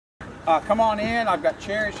Come on in. I've got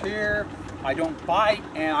chairs here. I don't bite,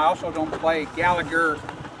 and I also don't play Gallagher.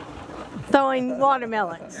 Throwing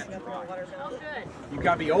watermelons. That's right. Oh, good. You've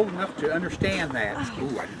got to be old enough to understand that.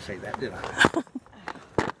 Ooh, I didn't say that, did I? All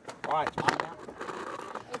right, it's mine now.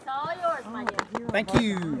 It's all yours, my dear. Thank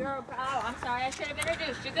you. Oh, I'm sorry. I should have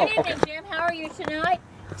introduced you. Good evening, Jim. How are you tonight?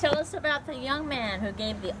 Tell us about the young man who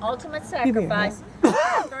gave the ultimate sacrifice in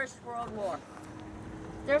the First World War.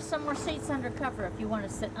 There's some more seats under cover if you want to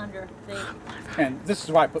sit under the... And this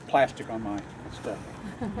is why I put plastic on my stuff.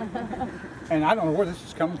 And I don't know where this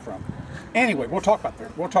is coming from. Anyway, we'll talk about the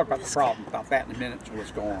problem about that in a minute. So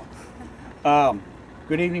let's go on.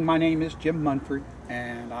 Good evening. My name is Jim Munford,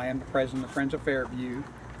 and I am the president of Friends of Fairview.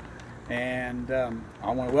 And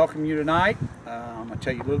I want to welcome you tonight. I'm going to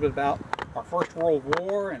tell you a little bit about our First World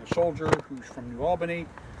War and a soldier who's from New Albany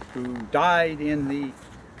who died in the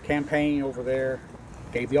campaign over there,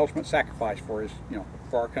 gave the ultimate sacrifice for his,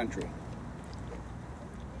 for our country.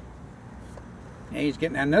 And he's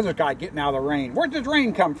getting another guy getting out of the rain. Where did this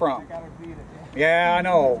rain come from? Yeah, I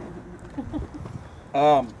know.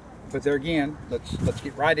 But there again, let's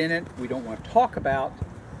get right in it. We don't want to talk about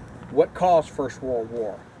what caused First World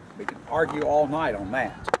War. We can argue all night on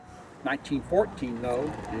that. 1914,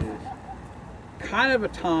 though, is kind of a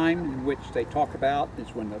time in which they talk about is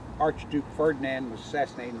when the Archduke Ferdinand was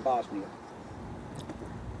assassinated in Bosnia.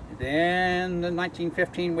 And then in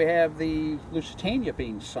 1915, we have the Lusitania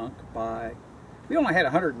being sunk by. We only had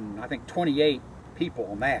 128 people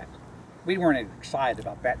on that. We weren't excited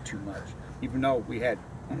about that too much, even though we had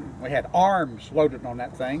arms loaded on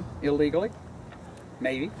that thing illegally,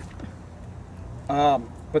 maybe.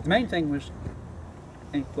 But the main thing was,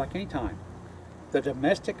 like any time, the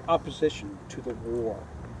domestic opposition to the war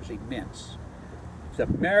was immense. The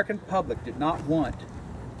American public did not want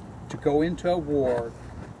to go into a war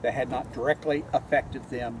that had not directly affected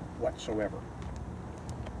them whatsoever.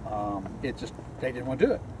 They didn't want to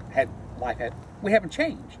do it. We haven't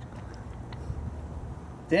changed.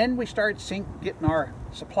 Then we started getting our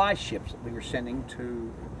supply ships that we were sending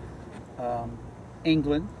to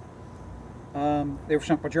England. They were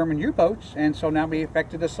sunk by German U-boats, and so now they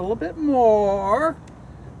affected us a little bit more.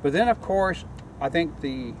 But then, of course, I think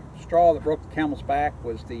the straw that broke the camel's back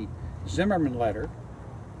was the Zimmerman letter,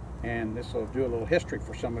 and this will do a little history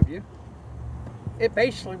for some of you. It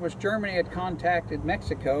basically was Germany had contacted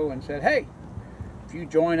Mexico and said, hey, if you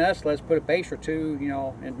join us, let's put a base or two,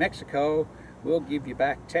 in Mexico. We'll give you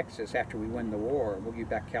back Texas after we win the war. We'll give you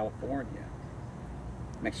back California.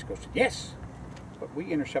 Mexico said, yes, but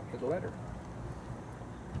we intercepted the letter.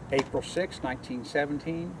 April 6,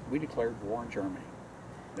 1917, we declared war on Germany.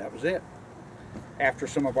 That was it. After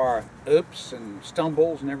some of our oops and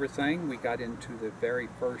stumbles and everything, we got into the very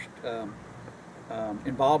first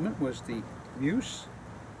involvement was the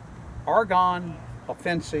Meuse-Argonne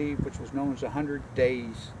offensive, which was known as the 100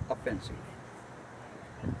 Days Offensive.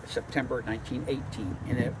 September 1918.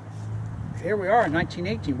 And here we are in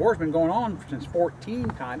 1918. War's been going on since 14,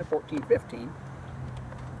 15.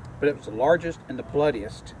 But it was the largest and the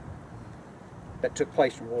bloodiest that took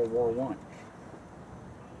place in World War I.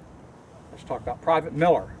 Let's talk about Private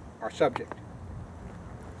Miller, our subject.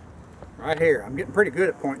 Right here. I'm getting pretty good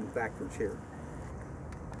at pointing backwards here.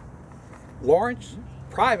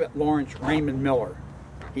 Private Lawrence Raymond Miller.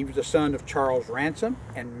 He was the son of Charles Ransom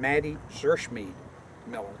and Maddie Zerschmied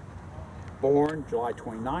Miller. Born July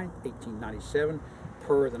 29, 1897,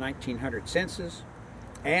 per the 1900 census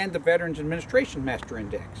and the Veterans Administration Master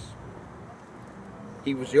Index.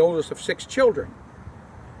 He was the oldest of 6 children.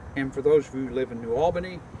 And for those of you who live in New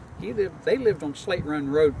Albany, they lived on Slate Run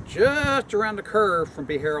Road just around the curve from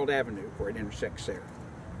B. Harold Avenue, where it intersects there.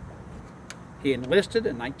 He enlisted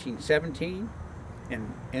in 1917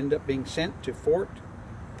 and ended up being sent to Fort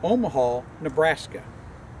Omaha, Nebraska.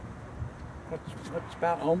 What's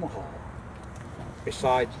about Omaha?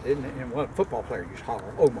 Besides, and one football player used to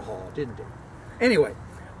holler Omaha, didn't he? Anyway,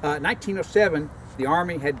 1907, the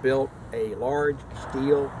Army had built a large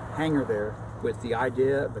steel hangar there with the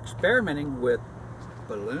idea of experimenting with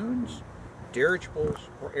balloons, dirigibles,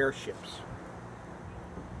 or airships.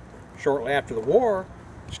 Shortly after the war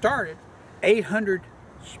started, 800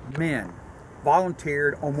 men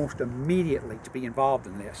volunteered almost immediately to be involved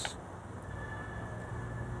in this.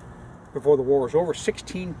 Before the war was over,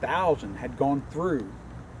 16,000 had gone through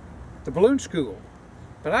the balloon school.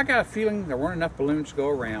 But I got a feeling there weren't enough balloons to go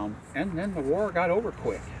around, and then the war got over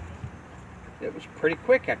quick. It was pretty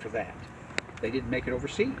quick after that. They didn't make it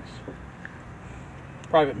overseas.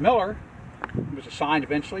 Private Miller was assigned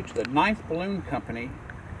eventually to the 9th Balloon Company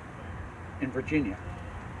in Virginia,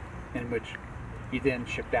 in which he then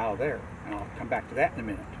shipped out of there. And I'll come back to that in a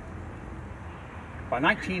minute. By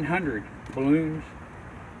 1900, balloons,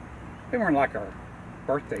 they weren't like our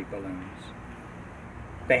birthday balloons.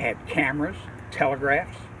 They had cameras,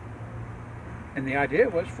 telegraphs, and the idea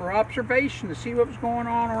was for observation to see what was going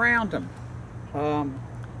on around them.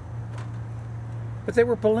 But they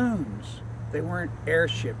were balloons. They weren't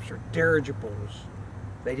airships or dirigibles.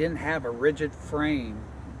 They didn't have a rigid frame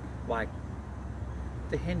like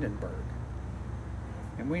the Hindenburg.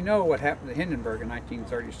 And we know what happened to Hindenburg in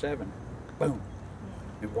 1937. Boom.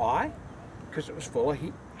 And why? Because it was full of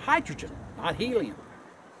hydrogen, not helium.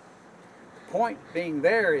 The point being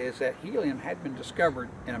there is that helium had been discovered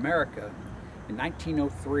in America in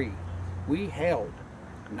 1903. We held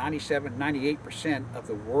 97–98% of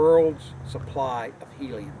the world's supply of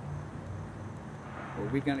helium. Were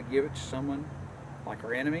we going to give it to someone like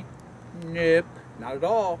our enemy? Nope, not at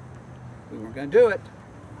all. We weren't going to do it.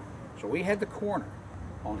 So we had the corner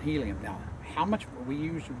on helium. Now, how much we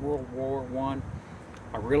used in World War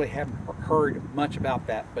I really haven't heard much about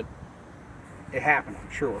that, but it happened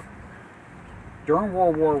for sure. During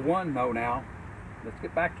World War I, though, now, let's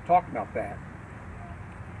get back to talking about that.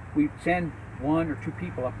 We'd send 1 or 2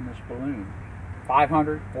 people up in this balloon,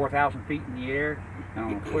 500, 4,000 feet in the air, and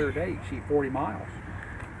on a clear day, you see 40 miles.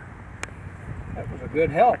 That was a good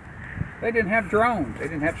help. They didn't have drones, they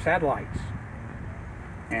didn't have satellites,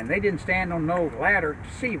 and they didn't stand on no ladder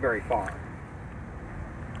to see very far.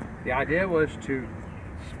 The idea was to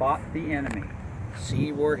spot the enemy,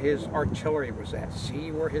 see where his artillery was at,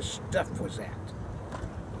 see where his stuff was at.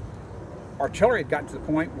 Artillery had gotten to the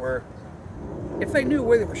point where if they knew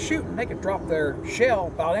where they were shooting, they could drop their shell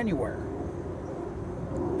about anywhere.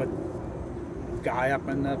 But the guy up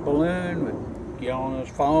in the balloon would get on his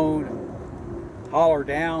phone and holler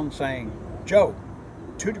down saying, "Joe,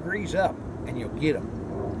 2 degrees up and you'll get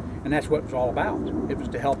them." And that's what it was all about. It was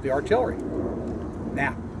to help the artillery.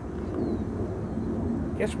 Now,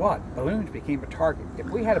 guess what? Balloons became a target. If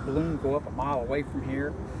we had a balloon go up a mile away from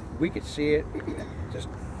here, we could see it.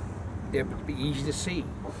 It would be easy to see.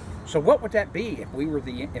 So what would that be if we were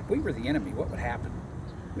the enemy? What would happen?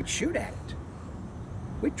 We'd shoot at it.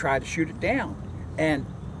 We'd try to shoot it down. And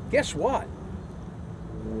guess what?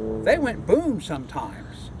 They went boom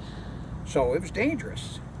sometimes. So it was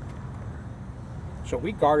dangerous. So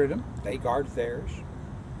we guarded them. They guarded theirs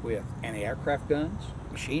with anti-aircraft guns,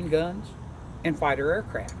 machine guns, and fighter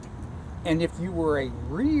aircraft. And if you were a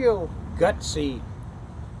real gutsy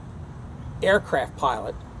aircraft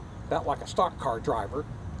pilot, about like a stock car driver,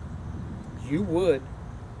 you would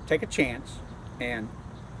take a chance and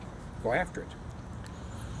go after it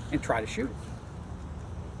and try to shoot it.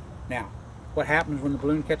 Now, what happens when the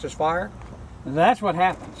balloon catches fire? And that's what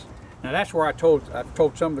happens. Now that's where I've told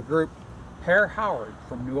some of the group, Herr Howard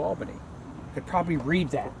from New Albany could probably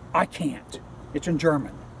read that. I can't. It's in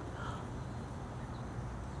German.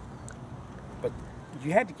 But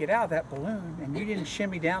you had to get out of that balloon and you didn't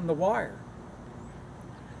shimmy down the wire.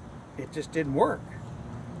 It just didn't work.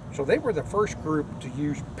 So they were the first group to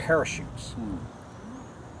use parachutes.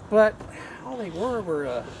 But all they were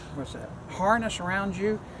was a harness around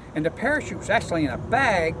you, and the parachute was actually in a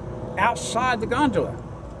bag outside the gondola.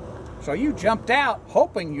 So you jumped out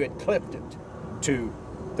hoping you had clipped it to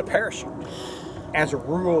the parachute. As a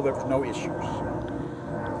rule, there was no issues.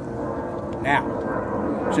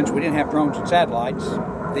 Now, since we didn't have drones and satellites,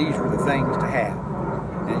 these were the things to have.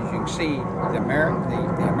 And as you can see, the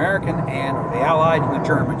American and the Allied and the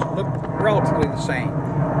Germans looked relatively the same.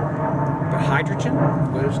 But hydrogen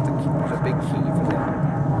was a big key for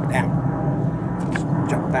them. Now, let's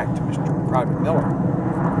jump back to Mr. Private Miller.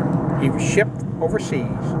 He was shipped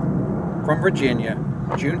overseas from Virginia,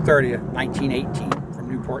 June 30th, 1918, from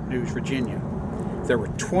Newport News, Virginia. There were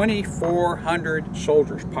 2,400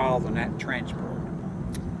 soldiers piled on that transport.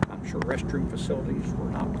 I'm sure restroom facilities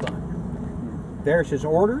were not fun. There's his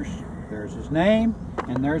orders, there's his name,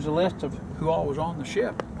 and there's a list of who all was on the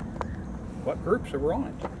ship, what groups that were on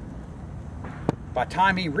it. By the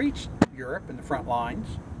time he reached Europe in the front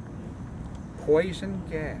lines, poison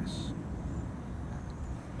gas.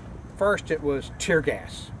 First it was tear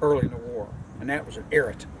gas early in the war, and that was an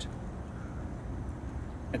irritant.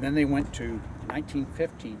 And then they went to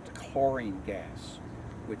 1915 to chlorine gas,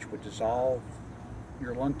 which would dissolve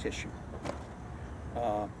your lung tissue.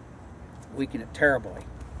 Weaken it terribly.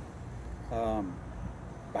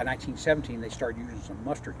 By 1917, they started using some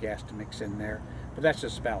mustard gas to mix in there, but that's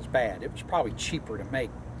just about as bad. It was probably cheaper to make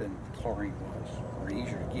than chlorine was, or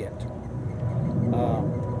easier to get.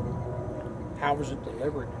 How was it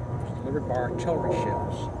delivered? It was delivered by artillery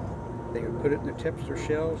shells. They would put it in the tips of their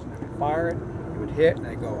shells, and they would fire it, it would hit, and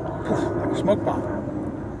they'd go poof, like a smoke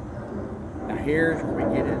bomb. Now here's where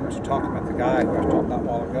we get into talking about the guy who I was talking about a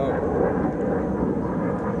while ago.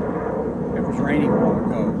 It was raining a while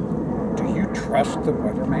ago. Do you trust the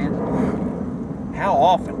weatherman? How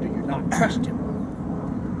often do you not trust him?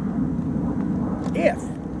 If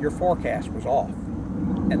your forecast was off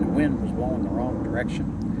and the wind was blowing the wrong direction,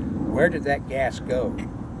 where did that gas go?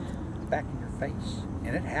 Back in your face.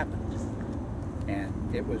 And it happened.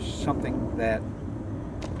 And it was something that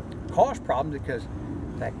caused problems because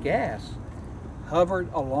that gas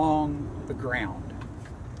hovered along the ground.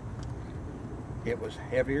 It was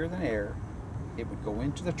heavier than air. It would go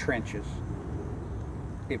into the trenches.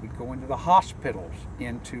 It would go into the hospitals,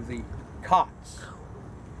 into the cots.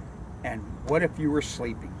 And what if you were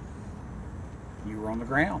sleeping? You were on the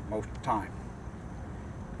ground most of the time.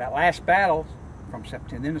 That last battle from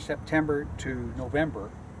the end of September to November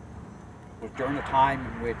was during the time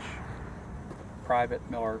in which Private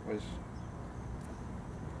Miller was,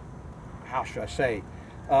 how should I say,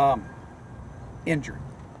 injured.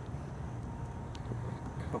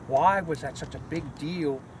 But why was that such a big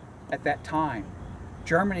deal at that time?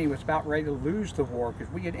 Germany was about ready to lose the war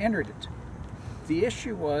because we had entered it. The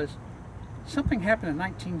issue was something happened in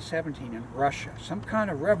 1917 in Russia, some kind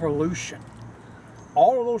of revolution.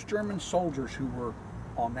 All of those German soldiers who were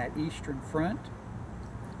on that Eastern Front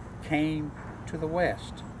came to the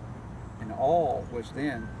West, and all was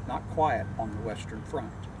then not quiet on the Western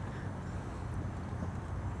Front.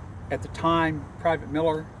 At the time Private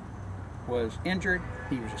Miller was injured,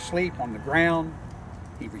 he was asleep on the ground,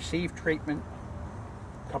 he received treatment.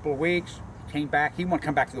 A couple of weeks, he came back, he wanted to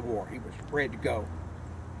come back to the war, he was ready to go.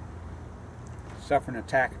 Suffered an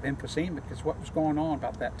attack of emphysema because what was going on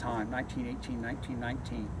about that time, 1918,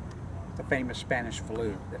 1919, the famous Spanish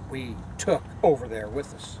flu that we took over there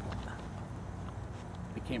with us.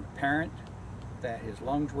 It became apparent that his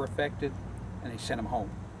lungs were affected and they sent him home.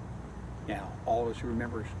 Now, all of us who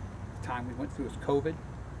remembers the time we went through with COVID,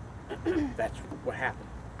 that's what happened.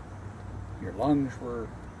 Your lungs were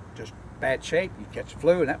just bad shape, you catch the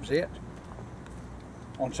flu and that was it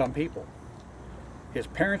on some people. His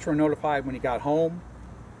parents were notified when he got home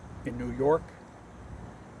in New York.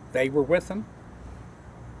 They were with him.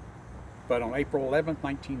 But on April 11th,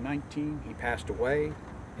 1919, he passed away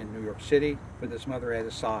in New York City with his mother at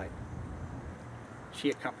his side. She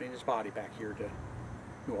accompanied his body back here to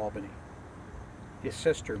New Albany. His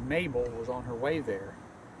sister, Mabel, was on her way there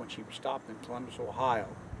when she was stopped in Columbus, Ohio,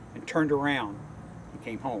 and turned around and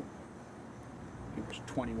came home. He was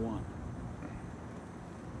 21.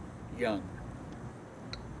 Young.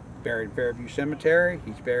 Buried in Fairview Cemetery.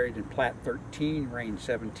 He's buried in Plat 13, Range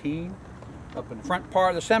 17, up in the front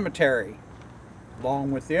part of the cemetery,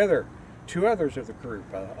 along with the two others of the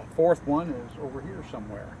group. A fourth one is over here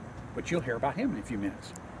somewhere, but you'll hear about him in a few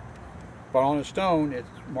minutes. But on the stone, it's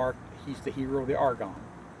marked, he's the hero of the Argonne.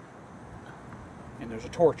 And there's a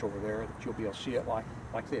torch over there that you'll be able to see it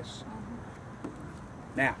like this.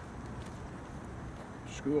 Now,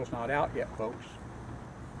 school's not out yet, folks.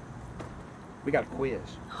 We got a quiz.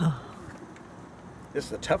 This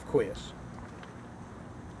is a tough quiz.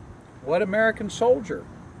 What American soldier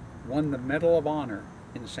won the Medal of Honor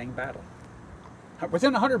in the same battle?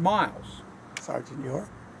 Within 100 miles. Sergeant York.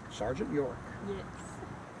 Sergeant York. Yes.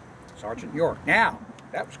 Sergeant York. Now,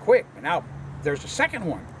 that was quick. But now, there's a second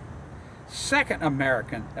one. Second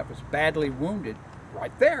American that was badly wounded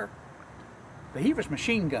right there. But he was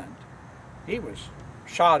machine gunned. He was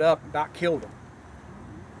shot up and about killed him.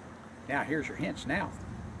 Now, here's your hints now.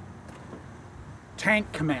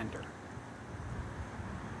 Tank commander.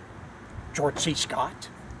 George C. Scott.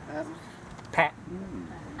 Patton.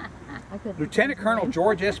 Lieutenant Colonel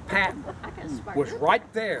George S. Patton was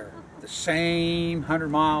right there, the same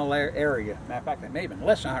 100-mile area. Matter of fact, it may have been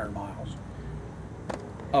less than 100 miles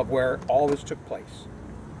of where all this took place.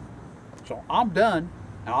 So I'm done.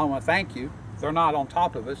 Now I want to thank you. They're not on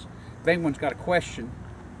top of us. If anyone's got a question,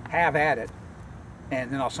 have at it, and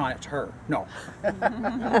then I'll sign it to her. No.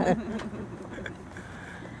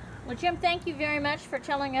 Well, Jim, thank you very much for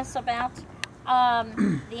telling us about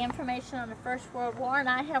the information on the First World War. And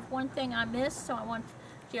I have one thing I missed, so I want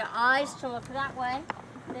your eyes to look that way.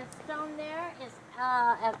 That stone there is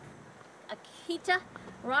Akita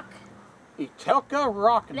Rock. Itelka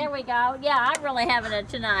Rock. There we go. Yeah, I'm really having it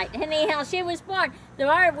tonight. Anyhow, she was born. We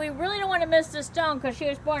really don't want to miss this stone because she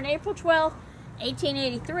was born April 12,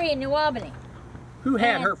 1883 in New Albany. Who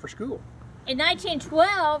had her for school? In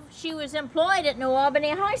 1912, she was employed at New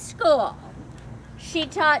Albany High School. She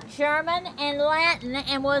taught German and Latin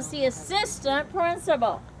and was the assistant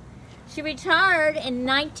principal. She retired in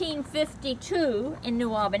 1952 in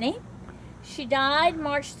New Albany. She died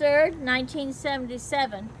March 3rd,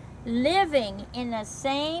 1977 living in the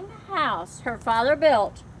same house her father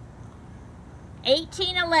built,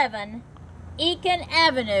 1811 Eakin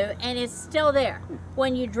Avenue, and it's still there.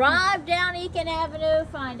 When you drive down Eakin Avenue,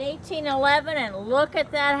 find 1811 and look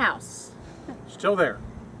at that house. Still there.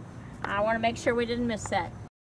 I want to make sure we didn't miss that.